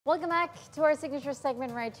Welcome back to our signature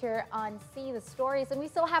segment right here on See the Stories. And we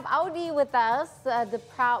still have Audi with us.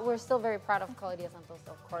 We're still very proud of Claudia Santoso,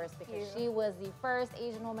 of course, because she was the first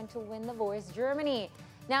Asian woman to win The Voice Germany.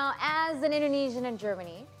 Now, as an Indonesian in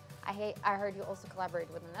Germany, I heard you also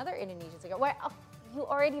collaborated with another Indonesian singer. Well, you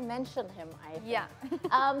already mentioned him, I think. Yeah.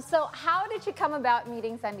 So how did you come about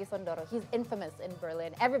meeting Sandy Sandoro? He's infamous in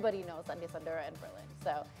Berlin. Everybody knows Sandy Sandoro in Berlin.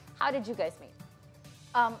 So how did you guys meet?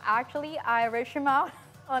 Actually, I reached him out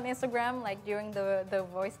on Instagram, like during the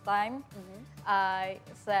voice time. I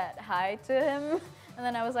said hi to him, and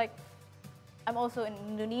then I was like, I'm also an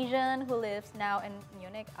Indonesian who lives now in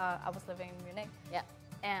Munich. I was living in Munich. Yeah.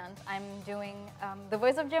 And I'm doing The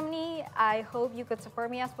Voice of Germany. I hope you could support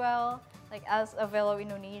me as well, like as a fellow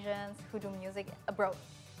Indonesians who do music abroad.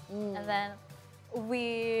 And then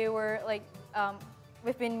we were like,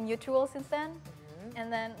 we've been mutual since then. And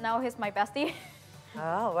then now he's my bestie.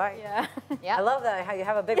 Oh, right. Yeah. Yeah. I love that, how you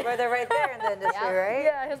have a big brother right there in the industry, right?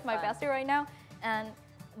 Yeah, he's my bestie right now. And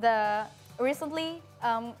recently,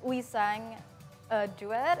 we sang a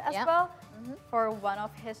duet as well for one of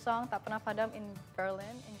his songs, Tak Pernah Padam, in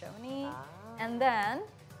Berlin, in Germany. And then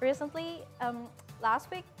recently, last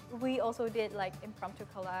week, we also did like impromptu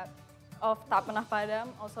collab of Tak Pernah Padam,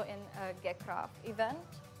 also in a Getcraft event.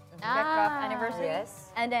 Getcraft anniversary.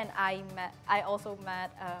 Yes. And then I also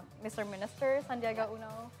met Mr. Minister Sandiaga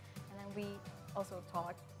Uno, and then we also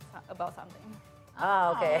talked about something.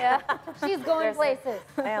 Oh, okay. Yeah. She's going places.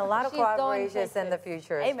 And a lot of She's going collaborations in the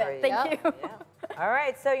future. Amen. Thank you. Yeah. All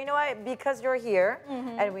right, so you know what? Because you're here,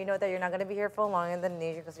 and we know that you're not going to be here for long in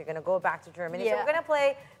Indonesia because you're going to go back to Germany. So we're going to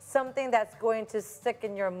play something that's going to stick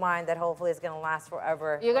in your mind that hopefully is going to last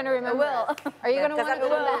forever. You're going to remember. Are you going to want to do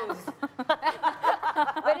that?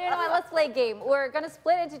 But you know what? Let's play a game. We're going to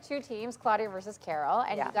split into two teams, Claudia versus Carol,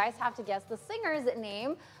 and you guys have to guess the singer's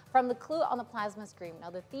name from the clue on the plasma screen. Now,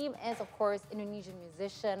 the theme is, of course, Indonesian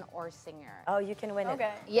musician or singer. Oh, you can win it.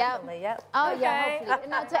 Okay. Yep. Yep. Oh, Okay. yeah, hopefully.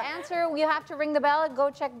 Now, to answer, you have to ring the bell. Go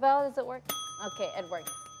check bell. Does it work? Okay, it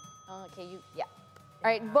works. Okay, yeah. All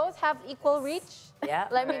right, both have equal reach. Yeah.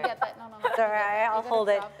 Let me get that. No. It's all right, I'll hold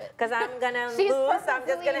it. Because I'm going to lose. I'm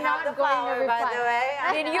just going to have the power, by the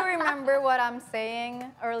way. Did you remember what I'm saying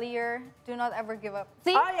earlier? Do not ever give up.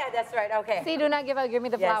 See? Oh, yeah, that's right. Okay. See, do not give up. Give me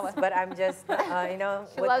the Yes, flower. but I'm just, you know,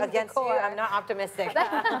 loves against the you, core. I'm not optimistic.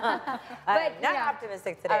 But, I'm not yeah.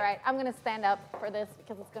 optimistic today. All right, I'm going to stand up for this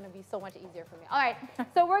because it's going to be so much easier for me. All right,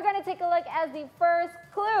 so we're going to take a look at the first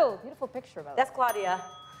clue. Beautiful picture, by the way. That's Claudia.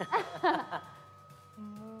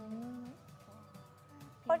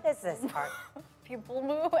 What is this part? People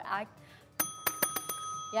move.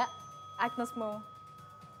 Yeah. Agnes Mo.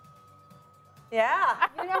 Yeah.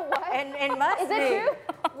 You know what? And must Is be. it true?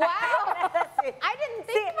 Wow. Let's see. I didn't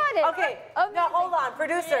think about it. Okay, Amazing. now hold on,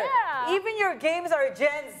 producer. Yeah. Even your games are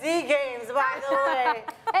Gen Z games, by the way.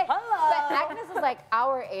 Hey, Hello. but Agnes is like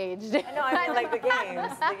our age. No, I mean like the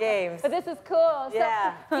games, the games. But this is cool. So,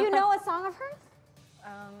 Yeah. do you know a song of hers?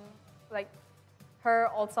 Like her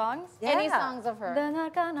old songs. Yeah. Any songs of her?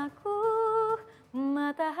 Dengarkan aku,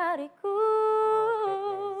 matahariku.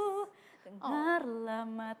 Dengarlah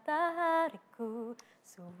matahariku,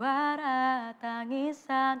 suara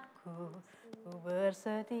tangisanku. Ku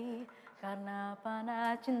bersedih karena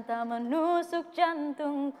panah cinta menusuk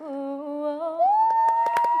jantungku.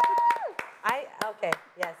 Okay,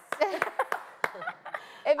 yes.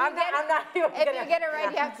 If you I'm not even if gonna, you get it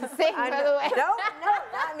right, you have to sing, by the way. No,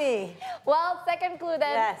 not me. Well, second clue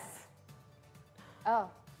then. Yes. Oh,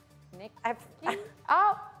 Nick.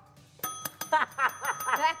 Oh.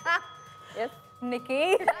 Yes.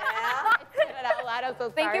 Nikki. Yeah. I said it out loud. I'm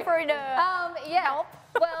so sorry. Thank you for the yeah.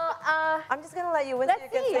 Well, I'm just gonna let you win so Let's you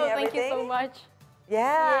can see. sing Oh, thank everything. you so much.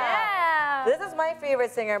 Yeah. This is my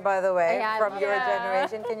favorite singer, by the way, Yeah, I from love your it.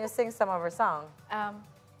 generation. Can you sing some of her song?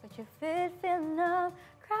 But you feel numb,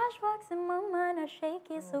 crash walks in my mind are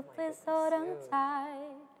shaky, so please hold on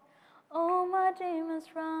tight. All my demons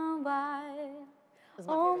run wild.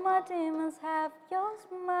 All my demons have your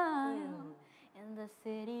smile. In the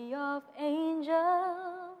city of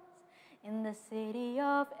angels, in the city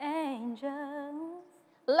of angels.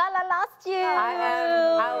 Lala lost you.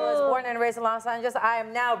 I was born and raised in Los Angeles. I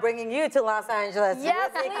am now bringing you to Los Angeles.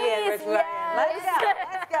 Yes, With Nikki and please, Rich Ryan. Let's go.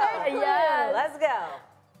 Let's go. Yes. Let's go.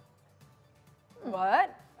 What?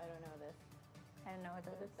 I don't know this. I don't know what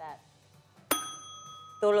What this is that?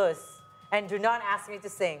 Tulus. And do not ask me to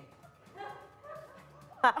sing.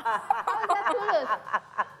 How is that Tulus?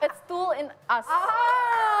 It's Tool in Us.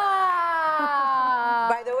 Ah!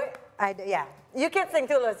 By the way, yeah. You can sing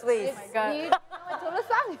Tulus, please. Oh my God. Do you know what Tulus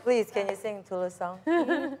song? Please, can you sing Tulus song?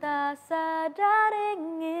 Kita sadar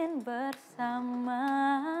ingin bersama.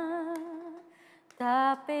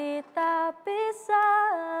 Tapi tak bisa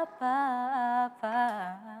apa-apa.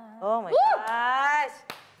 Oh my gosh.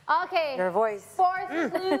 Okay. Your voice. Fourth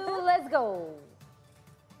clue, let's go.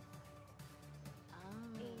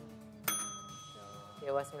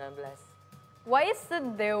 Dewa 19. Why is it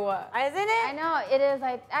Dewa? Isn't it? I know, it is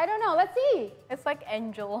like, I don't know, let's see. It's like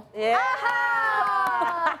angel. Yeah.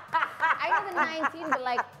 I know the 19, but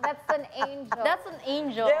like, that's an angel. That's an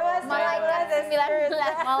angel. Dewa 19 Malaikat is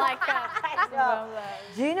 19. Malaikat.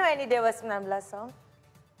 Do you know any Dewa 19 song?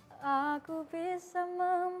 Aku bisa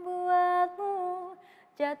membuatmu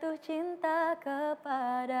jatuh cinta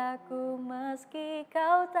kepadaku meski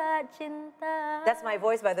kau tak cinta. That's my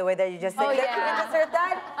voice, by the way, that you just sang. Oh, You yeah. just heard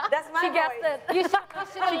that? That's my She voice. guessed it. You should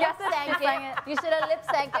have lip synced it. You should have lip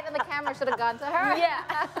synced it and the camera should have gone to her. Yeah.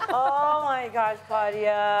 Oh my gosh,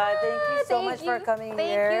 Claudia. Thank you so Thank much for you. coming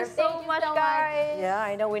Thank here. you so much, guys. Yeah,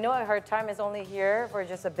 I know. We know her time is only here for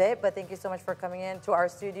just a bit, but thank you so much for coming in to our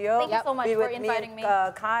studio. Thank you so much Be for with inviting me. me.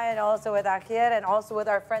 And, Kai, and also with Akir, and also with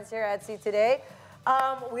our friends here at Sea Today.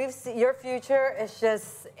 We've seen your future is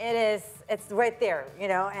just, it's right there, you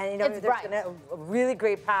know, and you know, It's there's bright. a really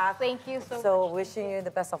great path. Thank you so So much. wishing you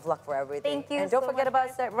the best of luck for everything. Thank you And don't so forget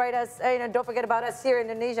much, about us, don't forget about us here in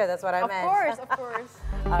Indonesia. That's what I Of meant. course, of course.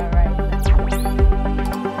 All right.